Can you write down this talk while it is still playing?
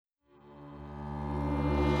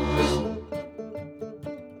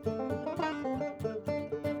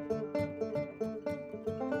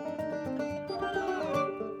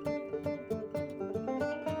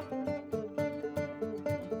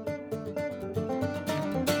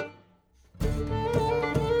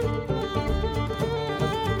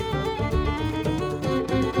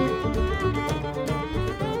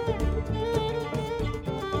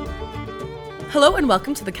Hello and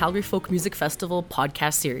welcome to the Calgary Folk Music Festival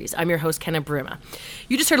podcast series. I'm your host, Kenna Bruma.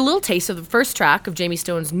 You just heard a little taste of the first track of Jamie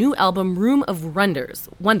Stone's new album, Room of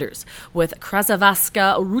Wonders, with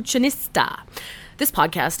Krasavaska Ruchanista. This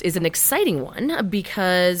podcast is an exciting one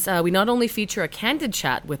because we not only feature a candid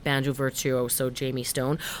chat with banjo virtuoso Jamie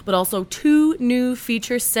Stone, but also two new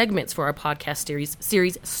feature segments for our podcast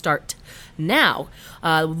series start now.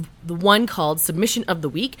 The one called Submission of the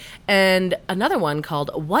Week and another one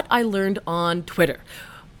called What I Learned on Twitter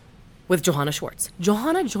with Johanna Schwartz.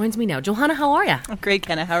 Johanna joins me now. Johanna, how are you? I'm great,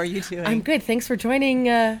 Kenna. How are you doing? I'm good. Thanks for joining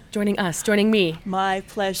me. My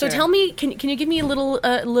pleasure. So tell me, can you give me a little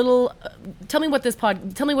tell me what this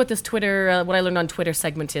Twitter, what I learned on Twitter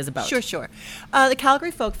segment is about? Sure. The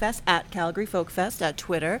Calgary Folk Fest at Calgary Folk Fest at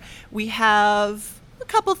Twitter. We have a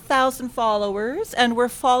couple thousand followers, and we're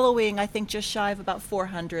following, I think, just shy of about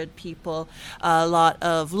 400 people, a lot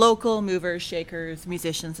of local movers, shakers,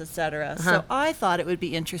 musicians, etc. So I thought it would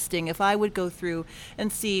be interesting if I would go through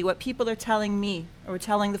and see what people are telling me or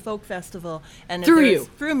telling the folk festival, and through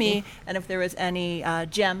me, and if there was any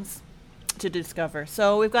gems to discover.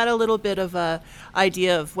 So we've got a little bit of a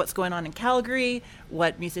idea of what's going on in Calgary,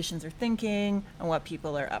 what musicians are thinking, and what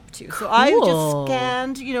people are up to. Cool. So I just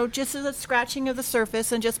scanned, just as a scratching of the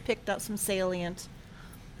surface, and just picked up some salient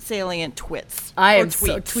tweets. I am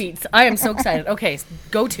so excited. Okay,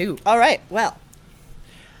 go to. All right. Well,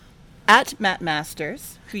 at Matt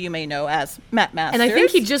Masters, who you may know as Matt Masters. And I think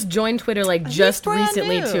he just joined Twitter just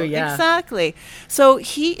recently new. too, yeah. Exactly. So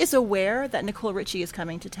he is aware that Nicole Richie is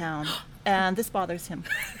coming to town, and this bothers him.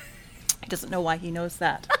 He doesn't know why he knows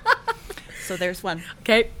that. So there's one.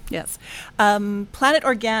 Okay. Yes. Planet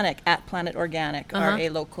Organic are a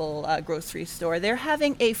local grocery store. They're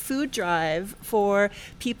having a food drive for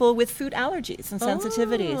people with food allergies and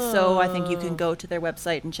sensitivities. So I think you can go to their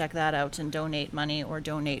website and check that out and donate money or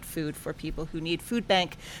donate food for people who need food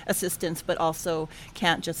bank assistance but also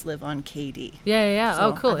can't just live on KD. Yeah. So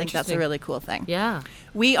oh, cool. I think that's a really cool thing. Yeah.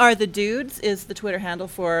 We Are the Dudes is the Twitter handle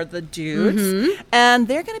for the Dudes. And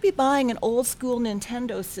they're going to be buying an old school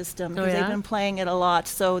Nintendo system because they've been playing it a lot.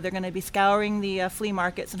 So they're going to be scouring the flea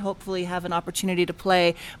markets and hopefully have an opportunity to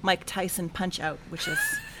play Mike Tyson Punch-Out, which is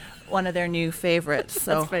one of their new favorites.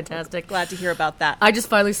 So that's fantastic. Glad to hear about that. I just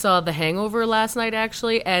finally saw The Hangover last night,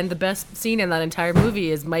 actually, and the best scene in that entire movie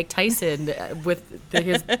is Mike Tyson with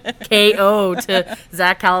his KO to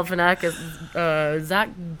Zach Galifianakis. Zach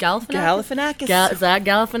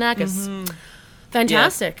Galifianakis.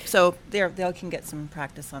 Fantastic. Yeah. So they can get some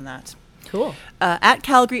practice on that. Cool. At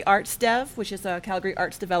Calgary Arts Dev, which is Calgary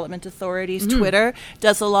Arts Development Authority's Twitter,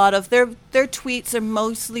 does a lot of their tweets are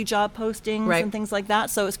mostly job postings and things like that.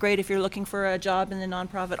 So it's great if you're looking for a job in the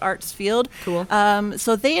nonprofit arts field. Cool.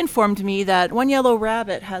 So they informed me that One Yellow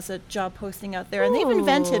Rabbit has a job posting out there, and they've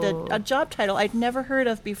invented a job title I'd never heard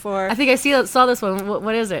of before. I think I saw this one.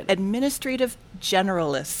 What is it? Administrative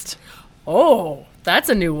Generalist. Oh, that's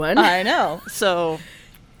a new one. I know. So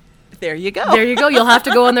there you go. You'll have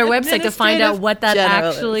to go on their website to find out what that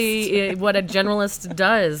what a generalist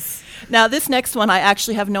does. Now, this next one, I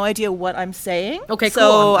actually have no idea what I'm saying. Okay, cool.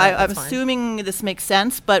 So I'm assuming this makes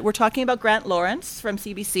sense, but we're talking about Grant Lawrence from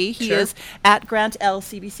CBC. He is at Grant L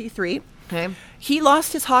CBC3. Okay. He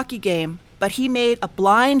lost his hockey game, but he made a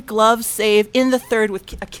blind glove save in the third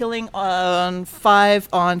with a killing on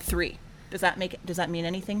 5-on-3. Does that mean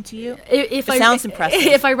anything to you? It sounds impressive.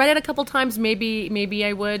 If I read it a couple times, maybe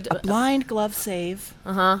I would. A blind glove save.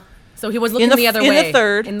 So he was looking the other way.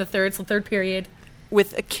 In the third. So third period.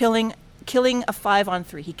 With a killing a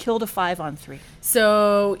 5-on-3. He killed a 5-on-3.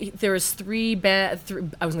 So there was three band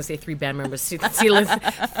members.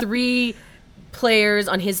 Three players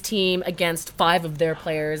on his team against 5 of their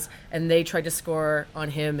players, and they tried to score on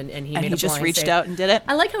him, and he made a just blind reached save. out and did it.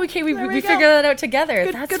 I like how we figured that out together.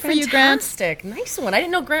 Good, That's good fantastic. For you, Grant. Nice one. I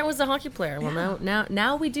didn't know Grant was a hockey player. Well,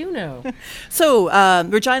 now we do know. So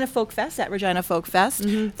Regina Folk Fest at Regina Folk Fest,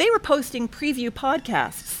 they were posting preview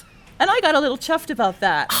podcasts. And I got a little chuffed about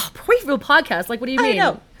that. Preview podcast? Like, what do you mean? I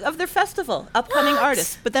know, of their festival, upcoming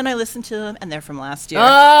artists. But then I listened to them, and they're from last year. So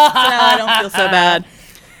now I don't feel so bad.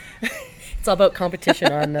 It's all about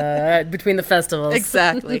competition on between the festivals.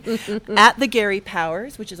 Exactly. At the Gary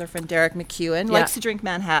Powers, which is our friend Derek McEwen, likes to drink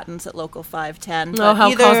Manhattans at Local 510. Oh,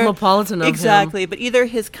 how cosmopolitan of him. Exactly. But either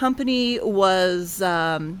his company was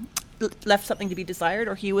left something to be desired,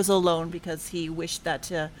 or he was alone because he wished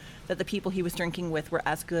that the people he was drinking with were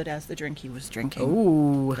as good as the drink he was drinking.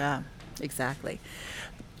 Ooh. Yeah, exactly.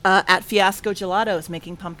 At Fiasco Gelato is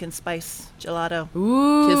making pumpkin spice gelato.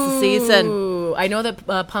 Ooh. 'Tis the season. I know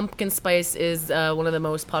that pumpkin spice is one of the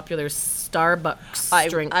most popular Starbucks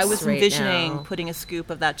drinks. I was right envisioning now. putting a scoop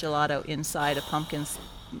of that gelato inside a pumpkin spice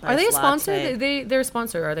Are they a sponsor? latte. They're a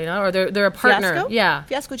sponsor, are they not? Or they're a partner? Fiasco? Yeah.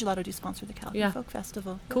 Fiasco Gelato do sponsor the Calgary Yeah. Folk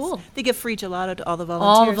Festival. Yes. Cool. They give free gelato to all the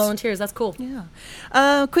volunteers. All the volunteers. That's cool.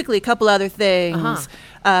 Yeah. Quickly, a couple other things.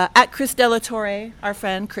 Uh-huh. At Chris Delatorre, our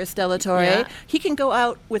friend Chris Delatorre, Yeah. he can go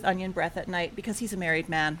out with onion breath at night because he's a married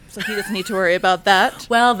man, so he doesn't need to worry about that.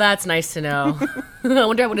 Well, that's nice to know. I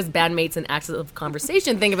wonder what his bandmates and Access of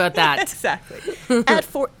Conversation think about that. Exactly.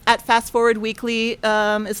 At Fast Forward Weekly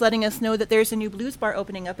is letting us know that there's a new blues bar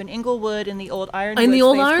opening up in Inglewood in the old Ironwood. In the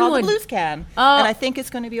old space called Ironwood. the Blues Can, Oh. and I think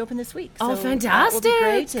it's going to be open this week. Oh, so That will be fantastic.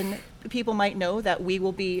 great, and people might know that we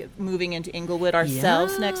will be moving into Inglewood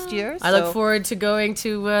ourselves next year. I look forward to going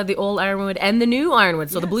to the old Ironwood and the new Ironwood.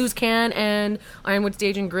 So the Yes. Blues Can and Ironwood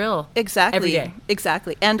Stage and Grill. Exactly. Every day.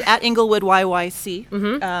 Exactly. And at Inglewood YYC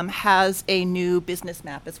Mm-hmm. has a new business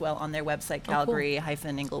map as well on their website, Oh, cool.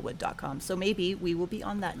 calgary-inglewood.com. So maybe we will be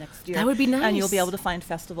on that next year. That would be And you'll be nice. able to find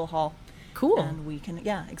Festival Hall. Cool. And we can,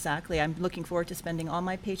 yeah, exactly. I'm looking forward to spending all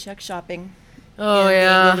my paycheck shopping Oh, in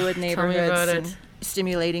yeah. the Inglewood Tell me neighborhoods about and it.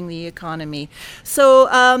 stimulating the economy. So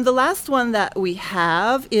the last one that we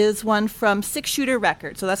have is one from Six Shooter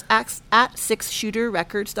Records. So that's at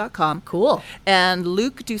sixshooterrecords.com. Cool. And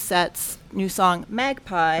Luc Doucette's new song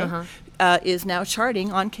Magpie Uh-huh. is now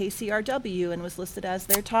charting on KCRW and was listed as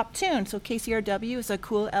their top tune. So KCRW is a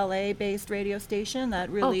cool LA-based radio station that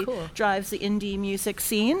really cool. drives the indie music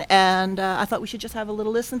scene. And I thought we should just have a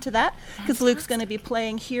little listen to that because Luke's going to be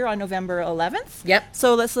playing here on November 11th. Yep.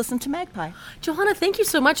 So let's listen to Magpie. Johanna, thank you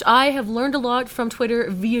so much. I have learned a lot from Twitter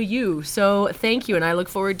via you, so thank you, and I look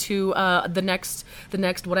forward to the next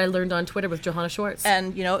what I learned on Twitter with Johanna Schwartz.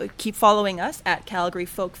 And, keep following us at Calgary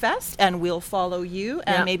Folk Fest, and we'll follow you,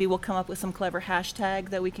 and Yeah. maybe we'll come up with some clever hashtag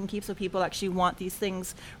that we can keep so people actually want these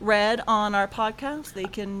things read on our podcast. They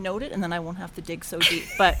can note it, and then I won't have to dig so deep.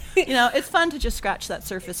 But, it's fun to just scratch that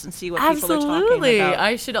surface and see what people are Absolutely. talking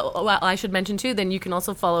about. I should mention too. Then you can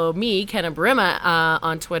also follow me, Kenna Barima,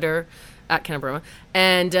 on Twitter at Kenna Barima,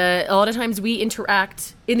 and a lot of times we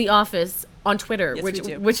interact in the office on Twitter, Yes, we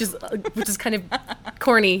do. which is kind of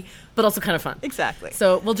corny, but also kind of fun. Exactly.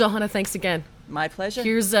 So, well, Johanna, thanks again. My pleasure.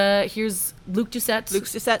 Here's Luc Doucette. Luc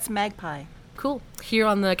Doucette's Magpie. Cool. Here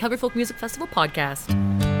on the Calgary Folk Music Festival podcast.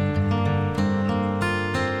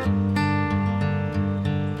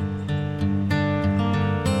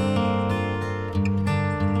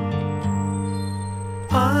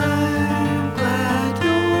 I'm glad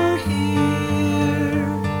you're here.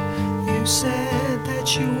 You said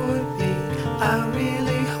that you would be. I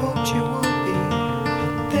really hoped you would be.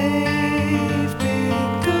 They've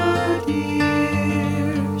been good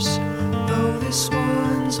years. Though this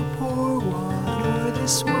one's a poor one, or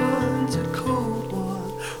this one's a cold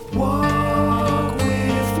one. Walk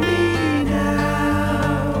with me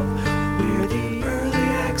now, where the early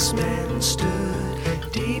X-Men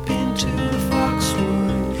stood deep into the foxwood.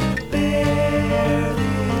 Bear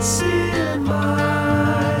this in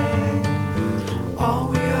mind. All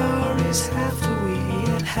we are is half the we,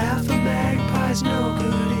 and half the magpie's no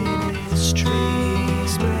good in its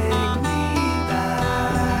trees. Bring me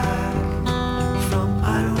back from I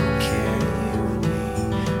don't care, you and me.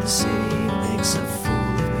 The city makes a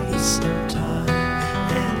fool of me sometime,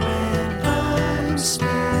 and when I'm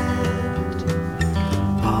spent,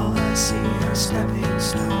 all I see are stepping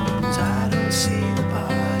stones. I don't see the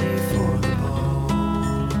body for the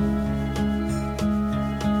bone.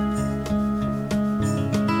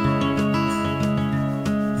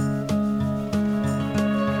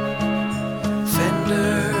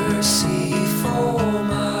 Fender C4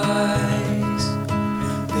 eyes,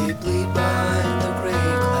 they bleed behind the gray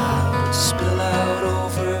clouds, spill out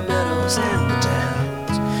over meadows and the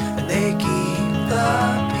towns, and they keep the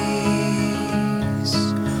peace.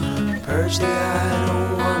 Purge the I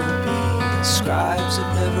don't wanna be. Scribes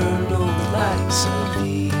have never known the likes of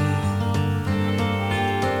thee.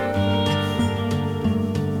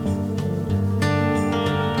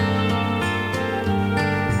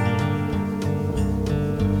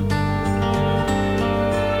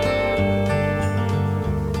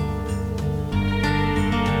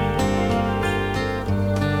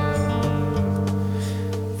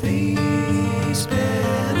 These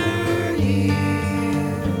better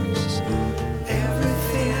years,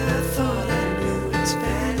 everything I thought I knew has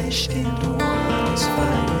vanished into one as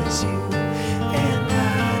fine as you, and I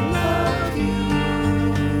love you.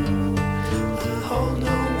 I hold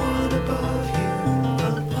no one above you.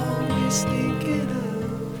 I'm always thinking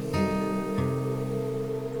of you.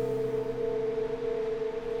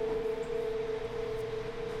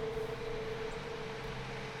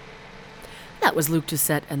 That was Luke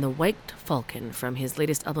Doucette and the White Falcon from his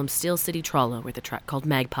latest album, Steel City Trawler, with a track called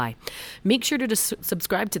Magpie. Make sure to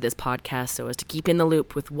subscribe to this podcast so as to keep in the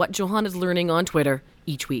loop with what Johanna's learning on Twitter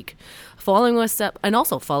each week. Following us up, and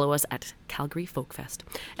also follow us at Calgary Folk Fest.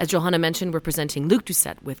 As Johanna mentioned, we're presenting Luke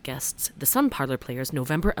Doucette with guests, the Sun Parlor Players,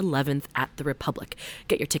 November 11th at the Republic.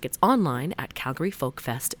 Get your tickets online at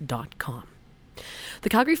calgaryfolkfest.com. The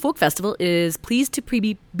Calgary Folk Festival is pleased to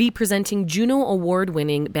be presenting Juno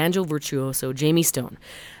Award-winning banjo virtuoso Jamie Stone,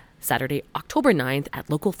 Saturday, October 9th at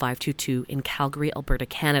Local 522 in Calgary, Alberta,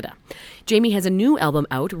 Canada. Jamie has a new album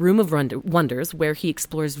out, Room of Wonders, where he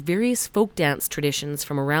explores various folk dance traditions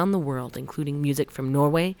from around the world, including music from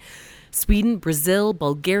Norway, Sweden, Brazil,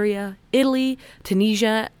 Bulgaria, Italy,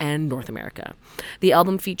 Tunisia, and North America. The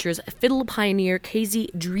album features fiddle pioneer Casey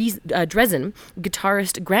Drezen,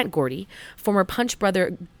 guitarist Grant Gordy, former Punch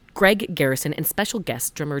brother Greg Garrison, and special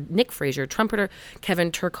guest drummer Nick Fraser, trumpeter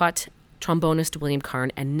Kevin Turcotte, trombonist William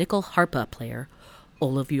Karn, and nickel harpa player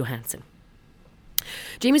Olav Johansson.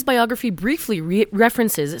 Jamie's biography briefly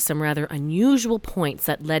references some rather unusual points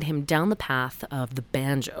that led him down the path of the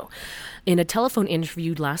banjo. In a telephone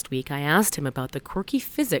interview last week, I asked him about the quirky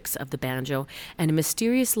physics of the banjo and a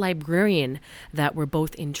mysterious librarian that were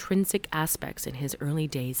both intrinsic aspects in his early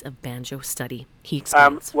days of banjo study. He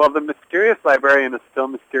explains. Well, the mysterious librarian is still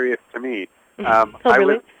mysterious to me. Really? I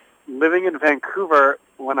was living in Vancouver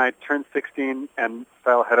when I turned 16 and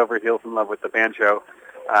fell head over heels in love with the banjo.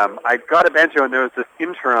 I got a banjo, and there was this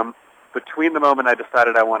interim between the moment I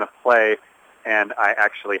decided I want to play and I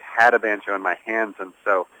actually had a banjo in my hands. And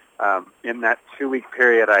so in that 2-week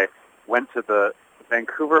period, I went to the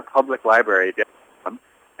Vancouver Public Library,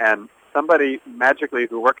 and somebody magically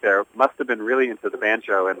who worked there must have been really into the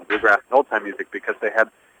banjo and bluegrass and old-time music, because they had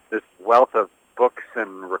this wealth of books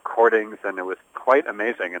and recordings, and it was quite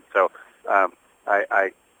amazing. And so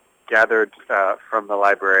I gathered from the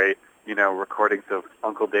library, recordings of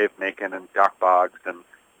Uncle Dave Macon and Doc Boggs and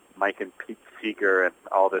Mike and Pete Seeger and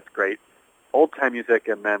all this great old-time music,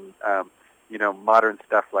 and then, modern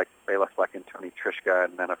stuff like Bela Fleck and Tony Trischka,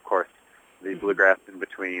 and then, of course, the bluegrass in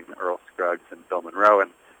between, Earl Scruggs and Bill Monroe.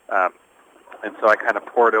 And so I kind of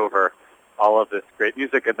poured over all of this great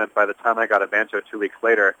music, and then by the time I got a banjo 2 weeks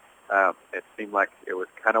later, it seemed like it was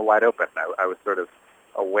kind of wide open. I was sort of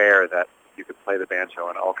aware that you could play the banjo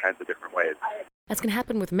in all kinds of different ways. That's going to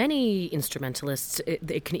happen with many instrumentalists.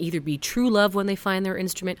 It can either be true love when they find their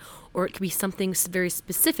instrument, or it could be something very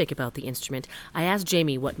specific about the instrument. I asked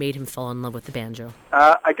Jamie what made him fall in love with the banjo.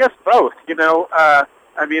 I guess both.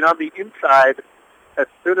 On the inside, as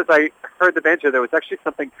soon as I heard the banjo, there was actually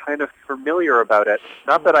something kind of familiar about it.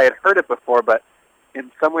 Not that I had heard it before, but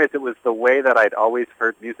in some ways it was the way that I'd always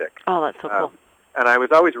heard music. Oh, that's so cool. And I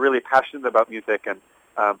was always really passionate about music, and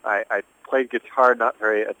I played guitar not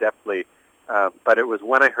very adeptly, but it was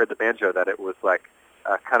when I heard the banjo that it was like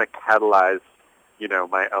kind of catalyzed,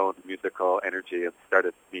 my own musical energy and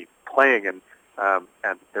started me playing. And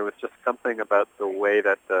there was just something about the way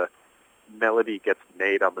that the melody gets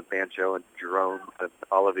made on the banjo and drones and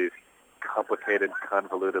all of these complicated,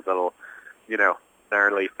 convoluted little,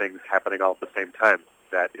 gnarly things happening all at the same time.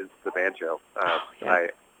 That is the banjo. I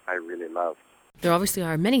really love. There obviously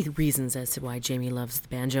are many reasons as to why Jamie loves the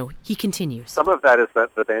banjo. He continues. Some of that is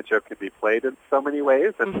that the banjo can be played in so many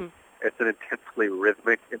ways, and it's an intensely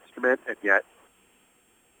rhythmic instrument, and yet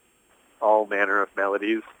all manner of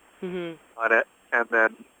melodies on it. And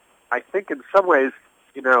then I think in some ways,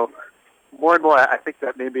 more and more, I think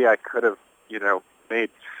that maybe I could have, made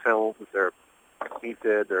films or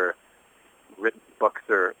painted or written books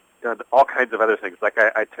or done all kinds of other things. Like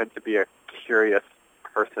I tend to be a curious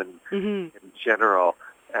person in general,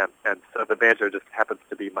 and so the banjo just happens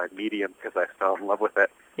to be my medium because I fell in love with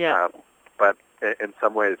it. Yeah. But in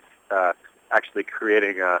some ways, actually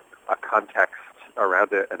creating a context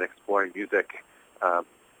around it and exploring music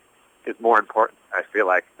is more important, I feel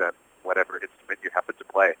like, than whatever instrument you happen to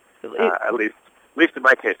play. At least in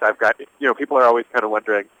my case, I've got, people are always kind of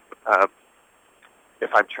wondering if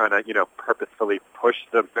I'm trying to, purposefully push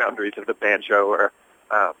the boundaries of the banjo or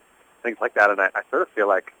things like that. And I sort of feel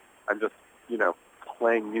like I'm just,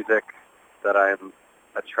 playing music that I'm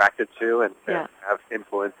attracted to and have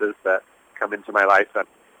influences that come into my life, and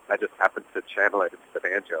I just happen to channel it into the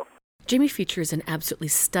banjo. Jamie features an absolutely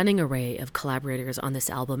stunning array of collaborators on this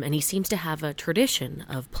album, and he seems to have a tradition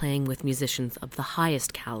of playing with musicians of the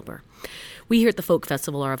highest caliber. We here at the Folk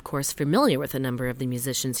Festival are, of course, familiar with a number of the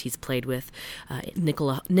musicians he's played with.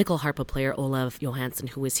 Nickel harpa player Olav Johansson,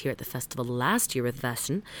 who was here at the festival last year with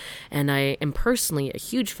Veshen, and I am personally a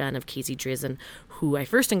huge fan of Casey Drazen, who I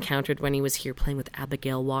first encountered when he was here playing with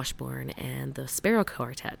Abigail Washburn and the Sparrow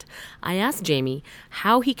Quartet. I asked Jamie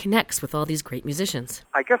how he connects with all these great musicians.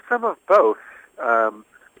 I guess some of both.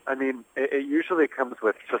 I mean, it usually comes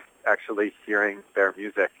with just actually hearing their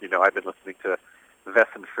music. You know, I've been listening to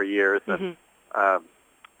Vesson for years, and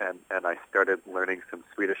I started learning some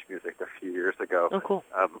Swedish music a few years ago. Oh, cool.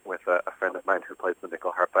 With a friend of mine who plays the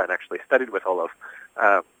nickel harpa and actually studied with Olav.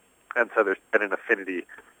 And so there's been an affinity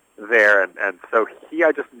there, and so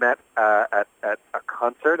I just met at a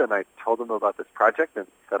concert, and I told him about this project and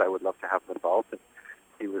said I would love to have him involved, and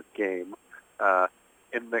he was game.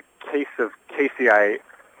 In the case of Casey, I,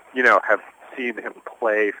 have seen him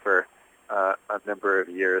play for a number of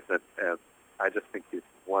years, and I just think he's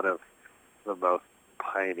one of the most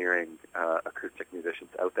pioneering acoustic musicians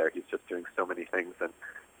out there. He's just doing so many things, and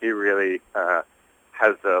he really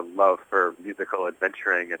has a love for musical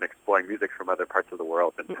adventuring and exploring music from other parts of the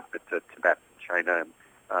world, and has been to Tibet, China,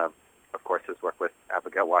 and of course his work with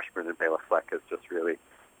Abigail Washburn and Bela Fleck is just really,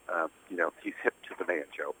 he's hip to the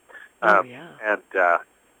banjo.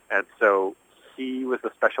 And so he was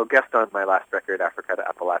a special guest on my last record, Africa to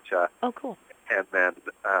Appalachia. Oh, cool. And then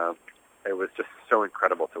it was just so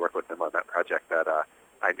incredible to work with him on that project that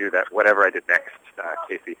I knew that whatever I did next,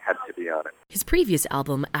 Casey had to be on it. His previous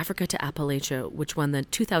album, Africa to Appalachia, which won the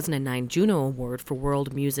 2009 Juno Award for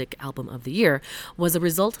World Music Album of the Year, was a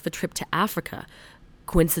result of a trip to Africa,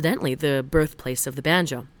 coincidentally the birthplace of the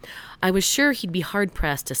banjo. I was sure he'd be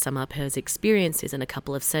hard-pressed to sum up his experiences in a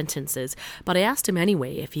couple of sentences, but I asked him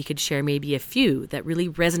anyway if he could share maybe a few that really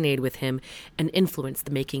resonated with him and influenced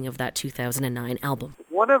the making of that 2009 album.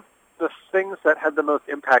 One of the things that had the most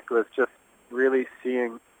impact was just really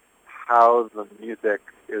seeing how the music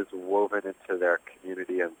is woven into their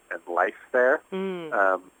community and life there.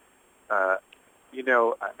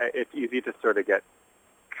 It's easy to sort of get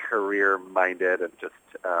career-minded and just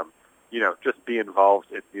be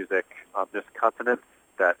involved in music on this continent.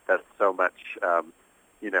 That's so much,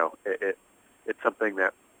 it's something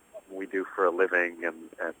that we do for a living,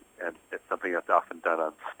 and it's something that's often done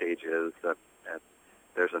on stages, and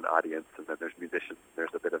there's an audience, and then there's musicians, and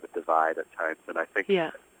there's a bit of a divide at times. And I think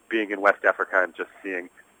being in West Africa and just seeing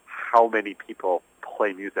how many people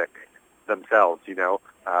play music themselves,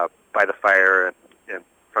 by the fire and in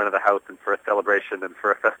front of the house and for a celebration and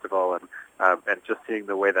for a festival, and just seeing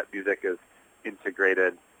the way that music is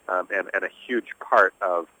integrated and a huge part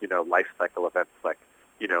of, life cycle events like,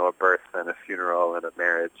 a birth and a funeral and a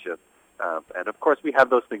marriage. And of course we have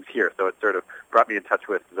those things here. So it sort of brought me in touch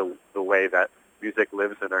with the way that music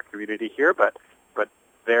lives in our community here, but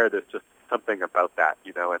there's just something about that,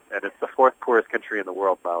 and it's the fourth poorest country in the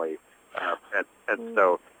world, Mali, and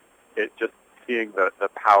so it just seeing the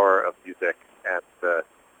power of music and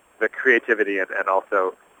the creativity and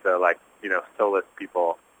also the solace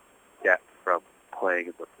people get from playing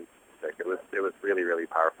and listening to music. It was really, really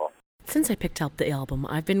powerful. Since I picked up the album,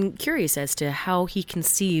 I've been curious as to how he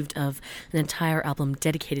conceived of an entire album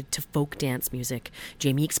dedicated to folk dance music.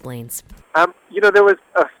 Jamie explains. There was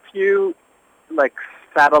a few,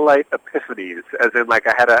 satellite epiphanies, as in, I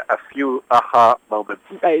had a few aha moments.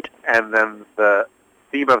 Right. And then the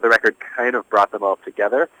theme of the record kind of brought them all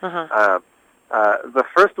together. Uh-huh. The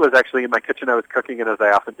first was actually in my kitchen. I was cooking, and as I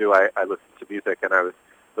often do, I listened to music, and I was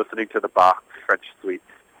listening to the Bach French suites.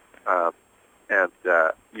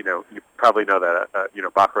 You probably know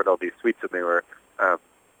that, Bach wrote all these suites, and they were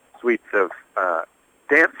suites of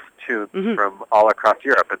dance tunes from all across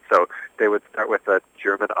Europe. And so they would start with a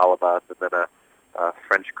German Alaband, and then a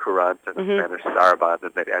French courant, and a Spanish saraband,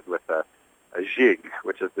 and they'd end with a jig,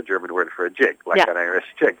 which is the German word for a jig, an Irish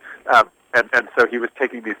jig. And so he was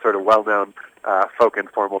taking these sort of well-known folk and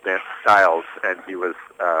formal dance styles, and he was,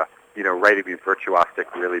 writing these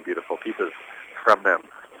virtuosic, really beautiful pieces from them.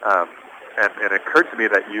 And it occurred to me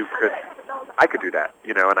that I could do that,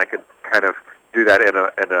 and I could kind of do that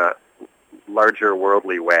in a larger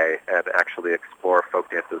worldly way and actually explore folk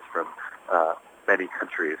dances from many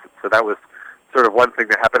countries. So that was sort of one thing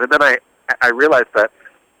that happened. And then I realized that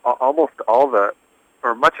almost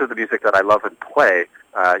much of the music that I love and play,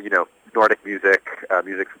 Nordic music,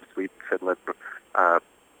 music from Sweden, Finland,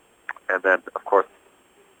 and then, of course,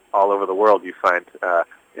 all over the world you find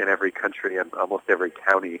in every country and almost every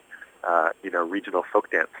county regional folk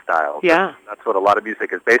dance styles. Yeah. That's what a lot of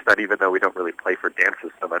music is based on, even though we don't really play for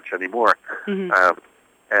dances so much anymore. Mm-hmm.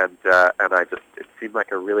 And it seemed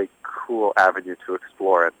like a really cool avenue to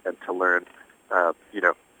explore and to learn,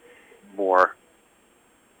 more,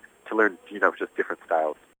 to learn, just different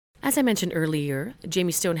styles. As I mentioned earlier,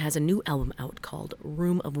 Jamie Stone has a new album out called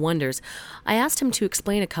Room of Wonders. I asked him to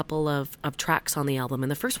explain a couple of tracks on the album,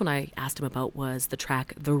 and the first one I asked him about was the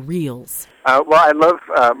track The Reels. Well, I love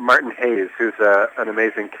Martin Hayes, who's an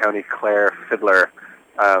amazing County Clare fiddler.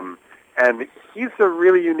 And he's a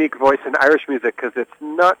really unique voice in Irish music because it's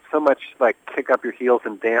not so much like kick up your heels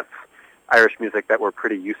and dance Irish music that we're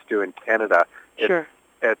pretty used to in Canada. Sure.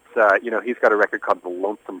 He's got a record called The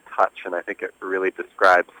Lonesome Touch, and I think it really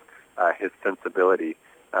describes his sensibility.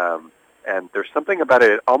 And there's something about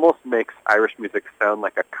it. It almost makes Irish music sound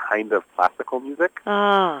like a kind of classical music.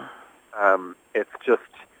 There's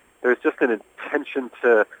just an intention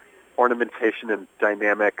to ornamentation and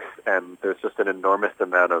dynamics, and there's just an enormous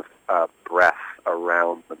amount of breath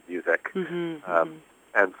around the music.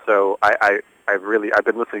 And so I've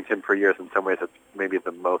been listening to him for years. In some ways, it's maybe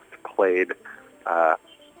the most played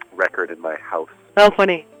record in my house. Oh,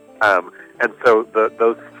 funny. And so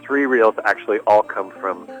those three reels actually all come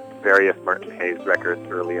from various Martin Hayes records,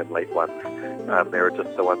 early and late ones. They were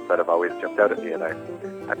just the ones that have always jumped out at me, and I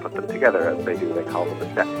put them together as they do. They call them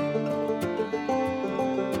a set.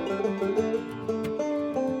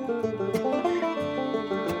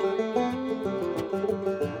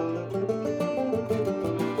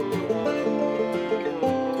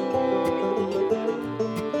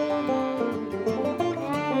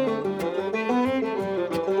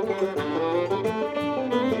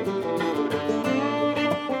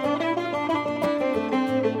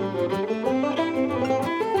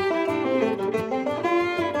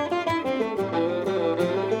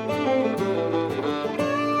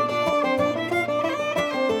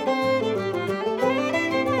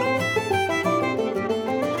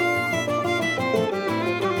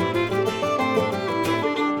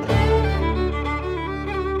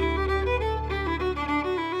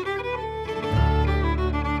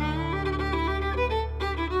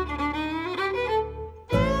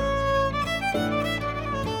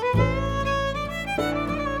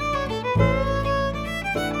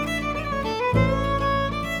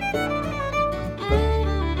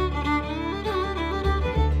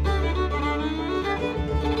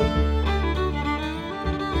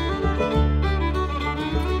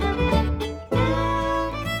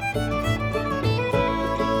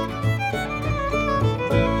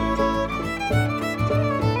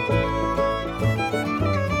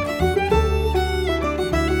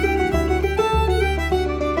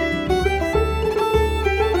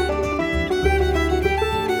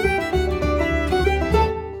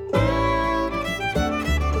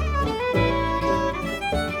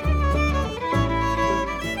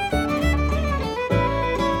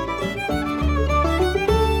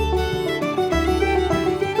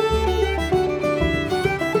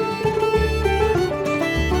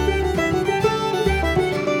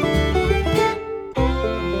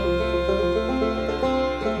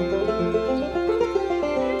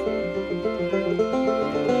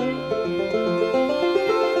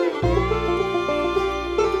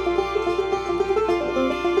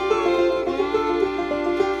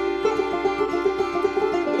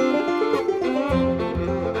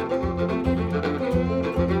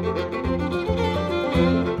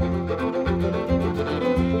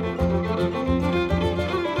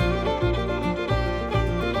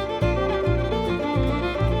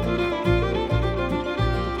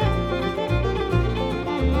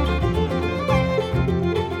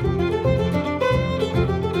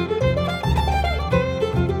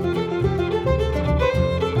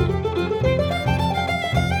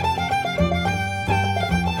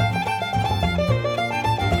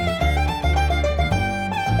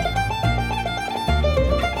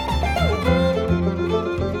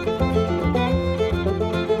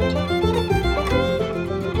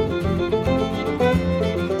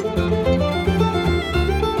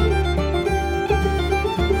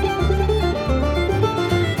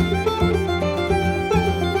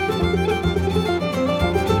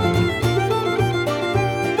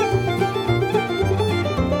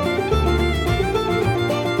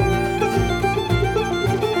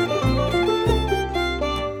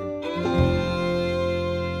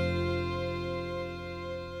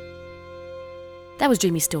 That was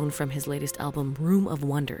Jamie Stone from his latest album, Room of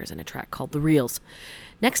Wonders, and a track called The Reels.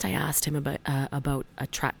 Next, I asked him about a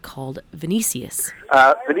track called Vinicius.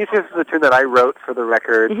 Vinicius is a tune that I wrote for the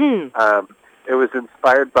record. It was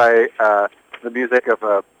inspired by the music of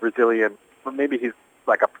a Brazilian, well, maybe he's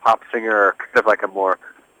like a pop singer, or kind of like a more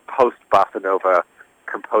post-bossa nova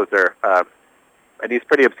composer. And he's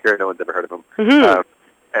pretty obscure. No one's ever heard of him. Mm-hmm.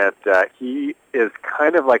 And he is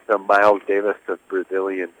kind of like the Miles Davis of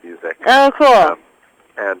Brazilian music. Oh, cool.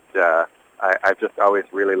 And I've just always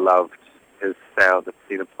really loved his sound and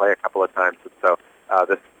seen him play a couple of times. And so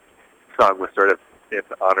this song was sort of in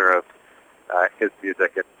honor of his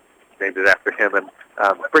music and named it after him, and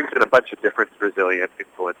brings in a bunch of different Brazilian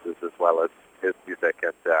influences as well as his music.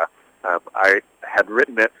 And I had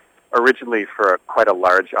written it originally for quite a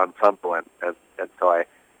large ensemble, and so I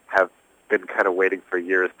have been kind of waiting for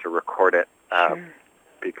years to record it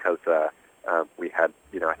because we had,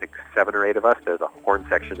 I think 7 or 8 of us. There's a horn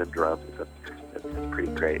section and drums, and it's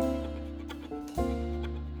pretty great.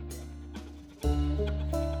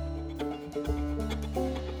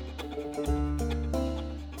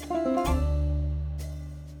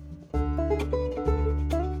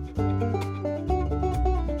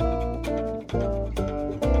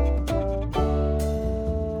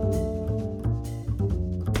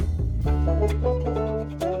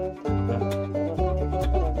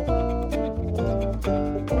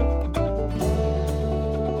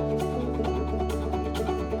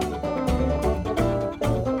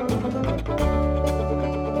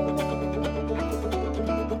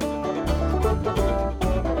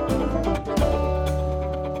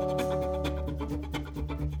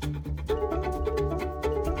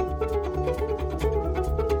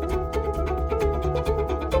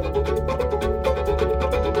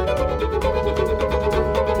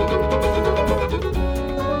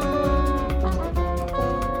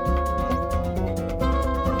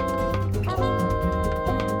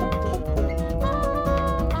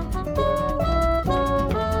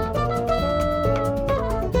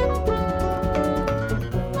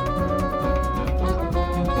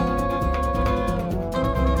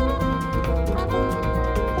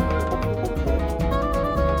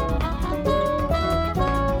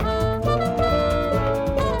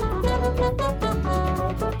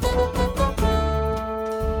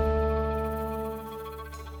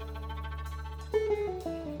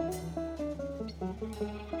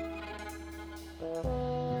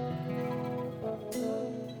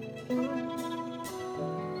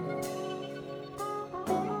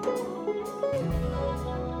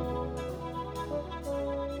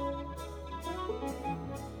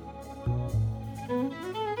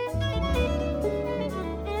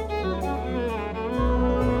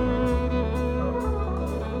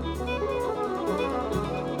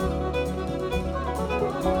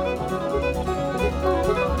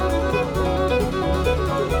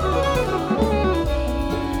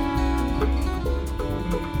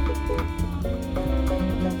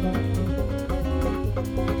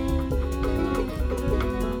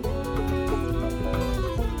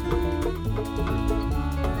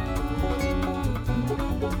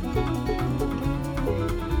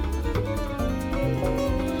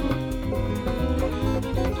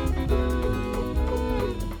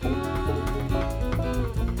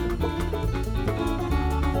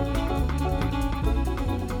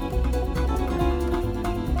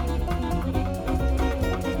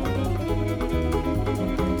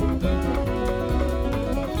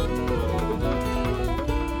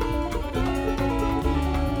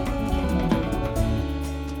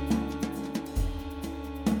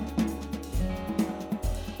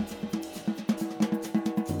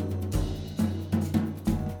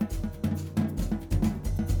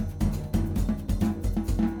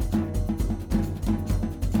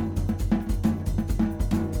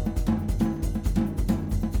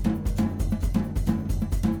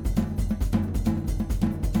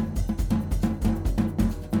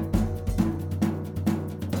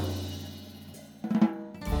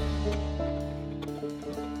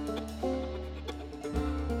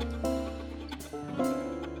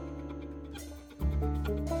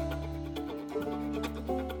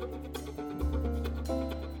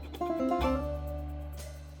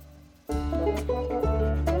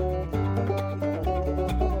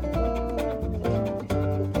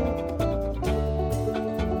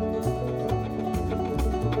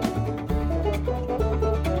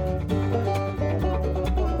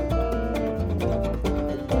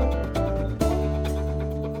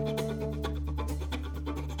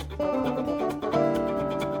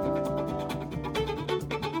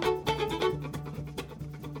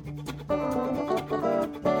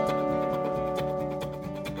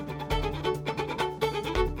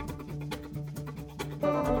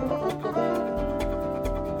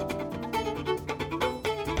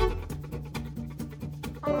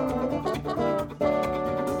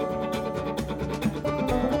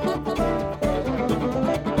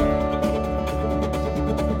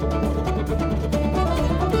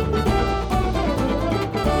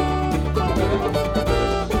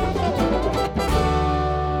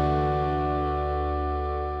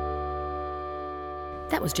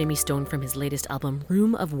 was Jamie Stone from his latest album,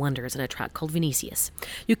 Room of Wonders, and a track called Vinicius.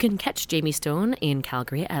 You can catch Jamie Stone in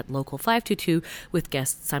Calgary at Local 522 with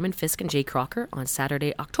guests Simon Fisk and Jay Crocker on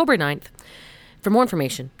Saturday, October 9th. For more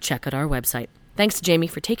information, check out our website. Thanks to Jamie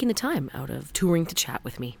for taking the time out of touring to chat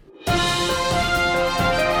with me.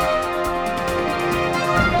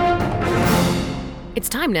 It's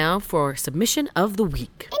time now for Submission of the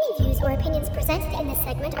Week. Any views or opinions presented in this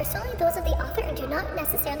segment are solely those of the author and do not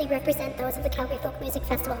necessarily represent those of the Calgary Folk Music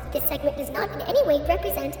Festival. This segment does not in any way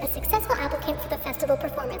represent a successful applicant for the festival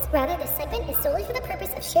performance. Rather, this segment is solely for the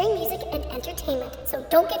purpose of sharing music and entertainment. So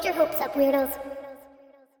don't get your hopes up, weirdos.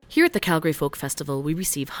 Here at the Calgary Folk Festival, we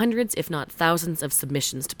receive hundreds, if not thousands, of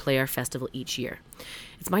submissions to play our festival each year.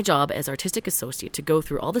 It's my job as artistic associate to go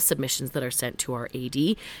through all the submissions that are sent to our AD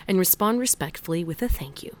and respond respectfully with a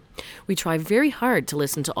thank you. We try very hard to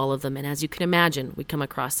listen to all of them, and as you can imagine, we come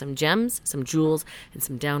across some gems, some jewels, and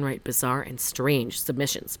some downright bizarre and strange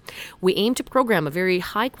submissions. We aim to program a very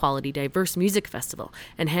high-quality, diverse music festival,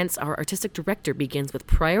 and hence our artistic director begins with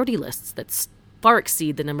priority lists that far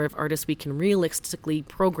exceed the number of artists we can realistically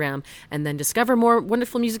program and then discover more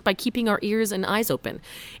wonderful music by keeping our ears and eyes open.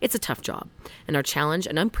 It's a tough job, and our challenge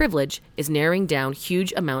and unprivilege is narrowing down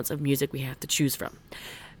huge amounts of music we have to choose from.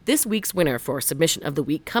 This week's winner for Submission of the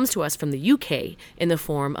Week comes to us from the UK in the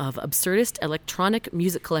form of absurdist electronic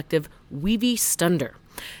music collective Weavy Stunder.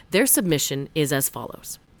 Their submission is as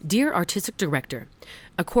follows. Dear Artistic Director,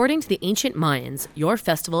 according to the ancient Mayans, your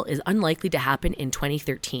festival is unlikely to happen in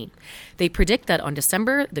 2013. They predict that on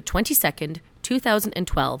December the 22nd,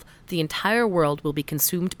 2012, the entire world will be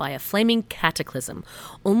consumed by a flaming cataclysm.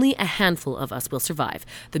 Only a handful of us will survive.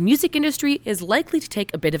 The music industry is likely to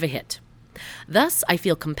take a bit of a hit. Thus, I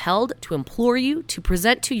feel compelled to implore you to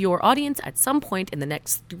present to your audience at some point in the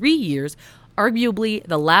next 3 years, arguably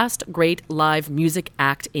the last great live music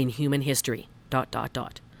act in human history. ...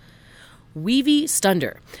 Weavy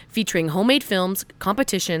Stunder, featuring homemade films,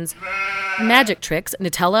 competitions, magic tricks,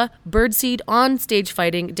 Nutella, birdseed, on-stage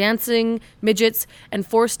fighting, dancing, midgets, and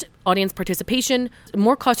forced audience participation,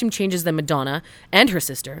 more costume changes than Madonna and her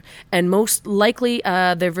sister, and most likely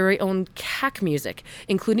their very own cack music,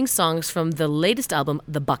 including songs from the latest album,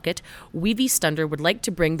 The Bucket. Weavy Stunder would like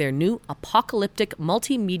to bring their new apocalyptic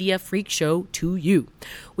multimedia freak show to you.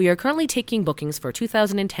 We are currently taking bookings for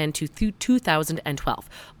 2010 to 2012.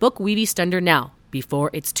 Book Weavy Stunder now,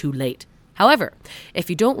 before it's too late. However,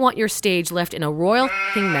 if you don't want your stage left in a royal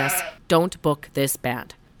mess, don't book this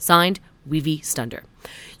band. Signed, Weavy Stunder.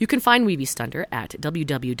 You can find Weavy Stunder at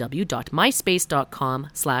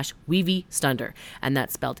www.myspace.com/Weavy Stunder, and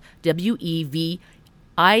that's spelled WEVIESTONDERR.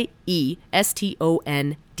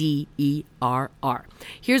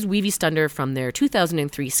 Here's Weavy Stunder from their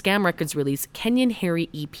 2003 Scam Records release Kenyan Harry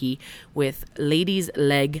EP with Lady's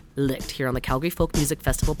Leg Licked here on the Calgary Folk Music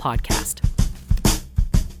Festival podcast.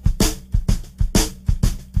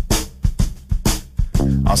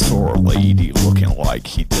 I saw a lady looking like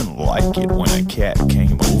he didn't like it when a cat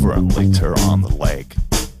came over and licked her on the leg.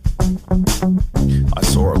 I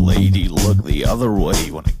saw a lady look the other way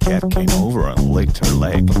when a cat came over and licked her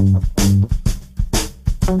leg.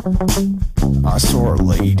 I saw a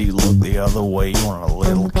lady look the other way when a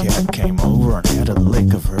little cat came over and had a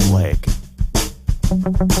lick of her leg.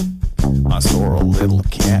 I saw a little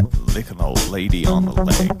cat lick an old lady on the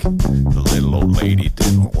leg. The little old lady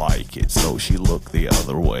didn't like it, so she looked the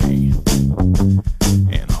other way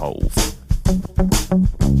and hove.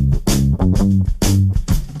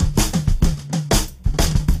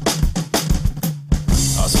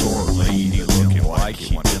 I saw a lady looking like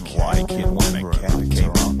he didn't like it when a cat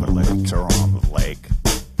came up and licked her on the leg.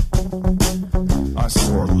 I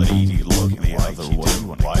saw a lady looking the other way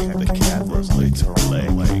when the cat was licked her leg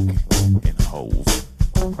and hove.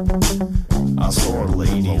 I saw a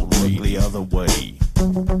lady look the other way.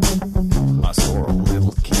 I saw a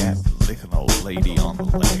little cat lick an old lady on the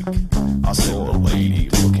leg. I saw a lady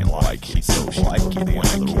looking like he so she liked it when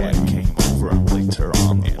a cat came over and licked her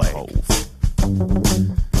on the leg.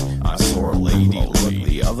 I saw a lady look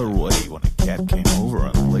the other way when a cat came over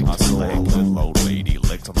and licked her leg. A little old lady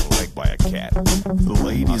licked on the leg by a cat. The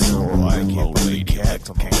ladies don't like it when the cat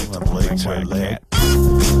came and licked her leg.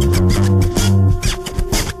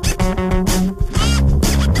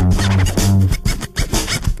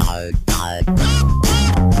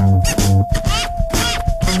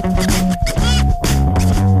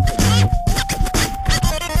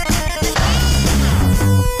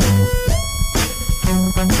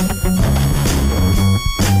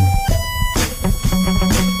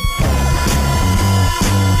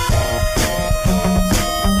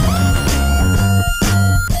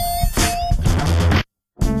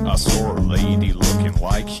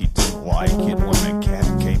 like it when a cat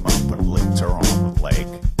came up and licked her on the leg.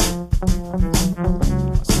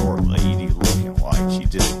 I saw a lady looking like she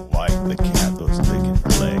didn't like the cat that was licking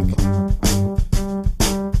her leg.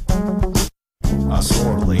 I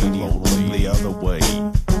saw a lady look the other way.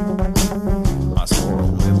 I saw a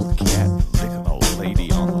little cat licking a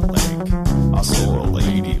lady on the leg. I saw a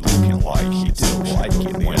lady looking like she didn't like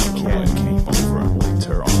it when a cat came over and licked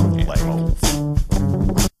her on the leg.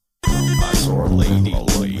 I saw a lady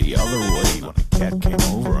look the other way when a cat came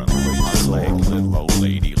over and licked her leg. Little old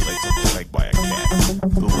lady licked her leg by a cat.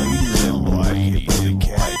 The lady didn't like it, but the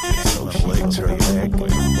cat just licked her leg.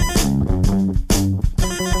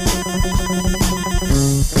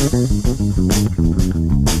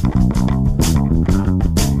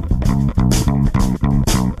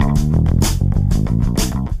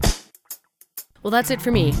 Well, that's it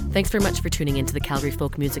for me. Thanks very much for tuning into the Calgary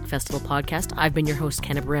Folk Music Festival podcast. I've been your host,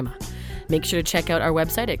 Kenna Barima. Make sure to check out our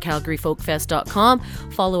website at calgaryfolkfest.com,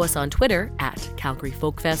 follow us on Twitter at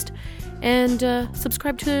calgaryfolkfest, and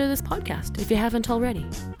subscribe to this podcast if you haven't already.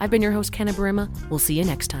 I've been your host, Kenna Barima. We'll see you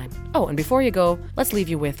next time. Oh, and before you go, let's leave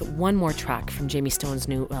you with one more track from Jamie Stone's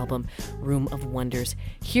new album, Room of Wonders.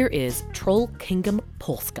 Here is Troll Kingdom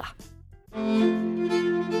Polska.